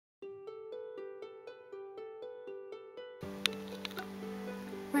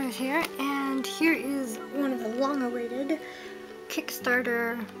Eevillagers here, and here is one of the long-awaited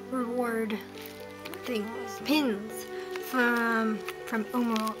Kickstarter reward things, pins from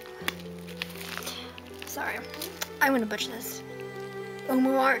Omuart. Sorry, I'm gonna butcher this.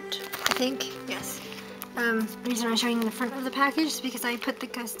 Omuart, I think. Yes. The reason I'm showing the front of the package is because I put the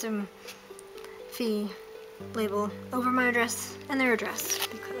custom fee label over my address and their address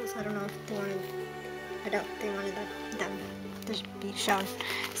because I don't know if they wanted. I doubt they wanted them to be shown.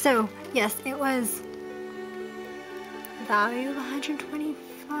 So yes, it was value of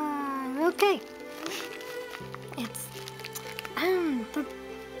 125. Okay. It's the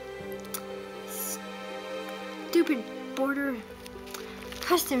stupid border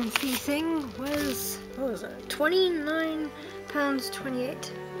custom fee thing was, what was it?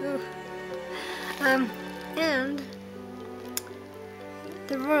 £29.28. Ooh. And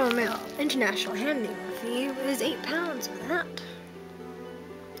the Royal Mail International handling fee was £8 of that.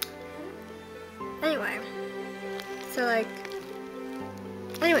 Anyway, so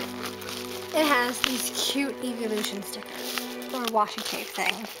anyway, it has these cute evolution stickers, or washi tape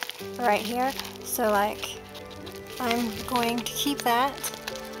thing, right here. So I'm going to keep that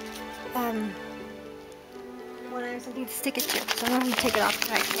when I have something to stick it to. So I'm not going to take it off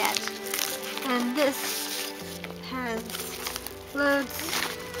right yet. And this has loads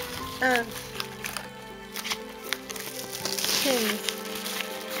of pins.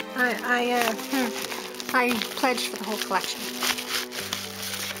 I pledged for the whole collection.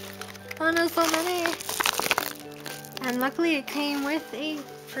 Oh no, so many! And luckily it came with a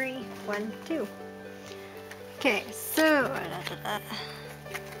free one too. Okay, so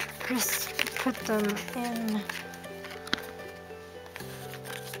just put them in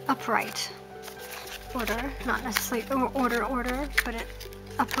upright order, not necessarily order, but it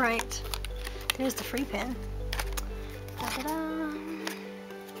upright. There's the free pin. Da-da-da.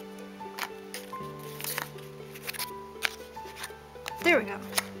 There we go.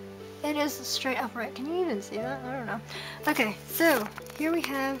 It is straight upright. Can you even see that? I don't know. Okay, so here we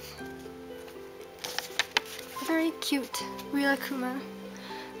have a very cute Rilakkuma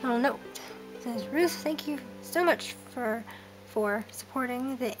little note. It says, Ruth, thank you so much for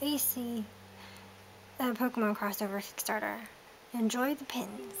supporting the AC Pokemon crossover Kickstarter. Enjoy the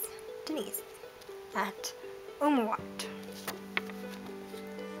pins. Denise at Omuart.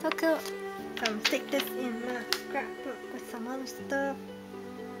 Okay, stick this in my scrapbook with some other stuff.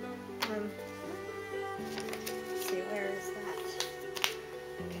 Let's see, where is that?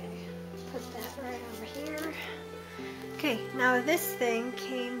 Okay, put that right over here. Okay, now this thing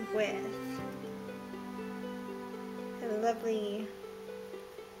came with a lovely,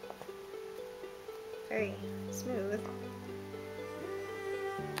 very smooth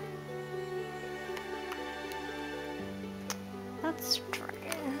that's strange.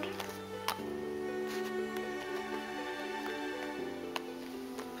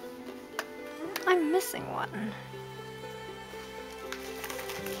 I'm missing one.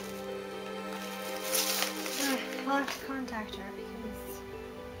 I'll have to contact her because,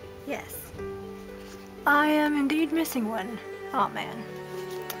 yes, I am indeed missing one. Oh man.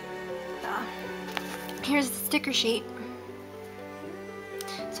 Here's the sticker sheet.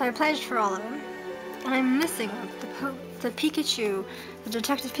 So I pledged for all of them, and I'm missing the Pikachu, the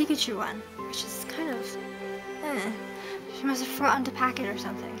Detective Pikachu one, which is kind of, she must have forgotten to pack it or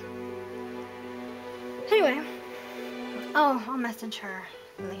something. Anyway, I'll message her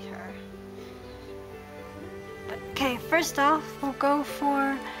later. But, okay, first off, we'll go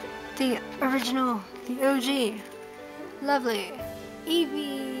for the original, the OG, lovely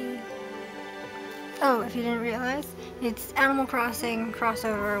Eevee. Oh, if you didn't realize, it's Animal Crossing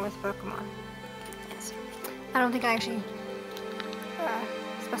crossover with Pokemon. Yes, I don't think I actually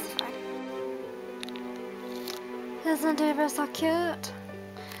specified. Isn't it so cute? So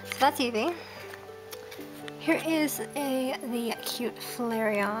that's Eevee. Here is the cute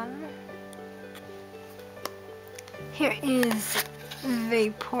Flareon. Here is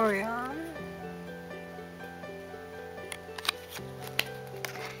Vaporeon.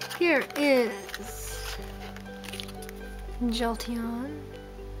 Here is Jolteon.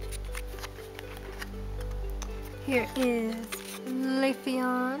 Here is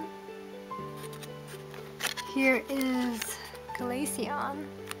Leafeon. Here is Glaceon.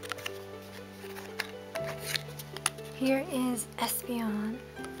 Here is Espeon.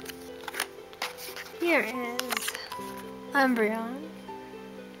 Here is Umbreon.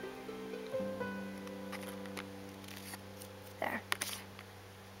 There.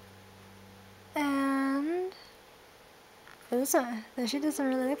 And she doesn't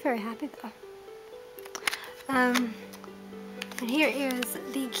really look very happy though. And here is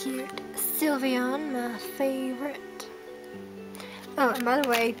the cute Sylveon, my favorite. Oh, and by the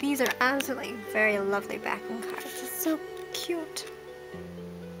way, these are absolutely very lovely backing cards. It's so cute.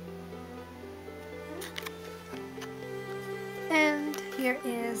 And here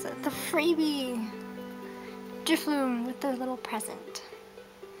is the freebie Drifloon with their little present.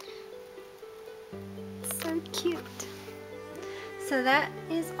 So cute. So that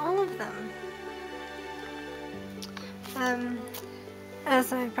is all of them.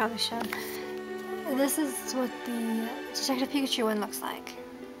 As I probably should, this is what the Detective Pikachu one looks like.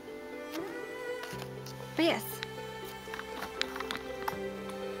 But yes,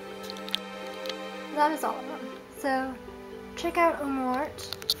 that is all of them. So check out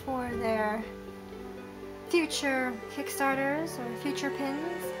Omuart for their future Kickstarters or future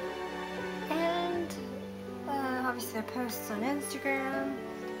pins, and obviously their posts on Instagram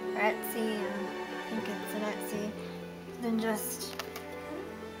or Etsy, and I think it's an Etsy. Then just,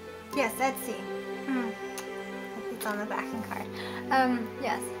 yes, Etsy. It's on the backing card.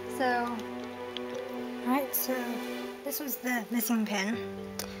 Yes, so, alright, so this was the missing pin.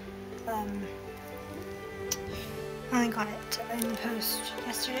 I only got it in the post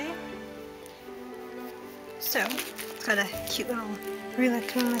yesterday. So, it's got a cute little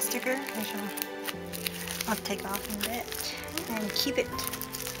Rilakkuma sticker, which I'll take off in a bit and keep it.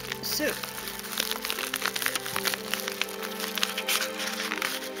 So,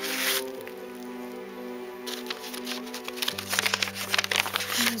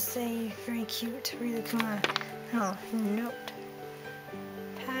 there's a very cute Rilakkuma little note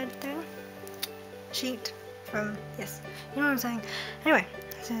pad thing. Sheet from, yes, you know what I'm saying. Anyway,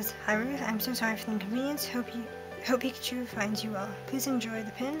 it says, "Hi Ruth, I'm so sorry for the inconvenience. Hope Pikachu finds you well. Please enjoy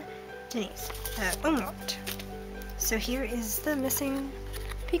the pin. Denise." Omuart. So here is the missing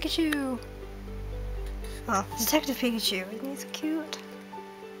Pikachu. Well, Detective Pikachu. Isn't he so cute?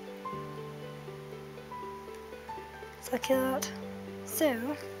 So cute.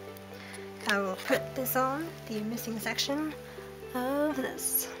 So, I will put this on the missing section of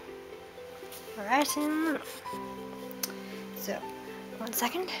this. Right in the middle. So, 1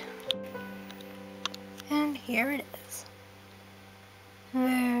 second. And here it is.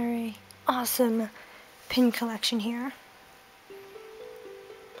 Very awesome pin collection here.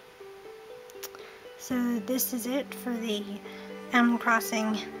 So this is it for the Animal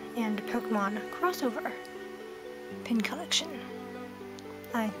Crossing and Pokemon crossover pin collection.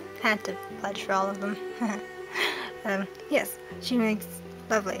 I had to pledge for all of them. Yes, she makes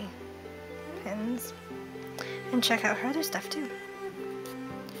lovely pins. And check out her other stuff too.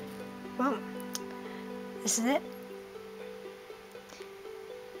 Well, this is it.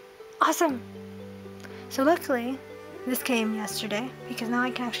 Awesome! So luckily, this came yesterday, because now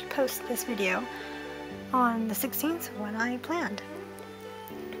I can actually post this video on the 16th when I planned.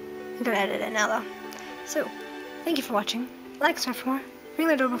 I'm gonna edit it now though. So, thank you for watching. Like, subscribe for more. Ring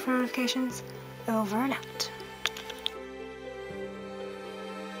the doorbell for notifications. Over and out.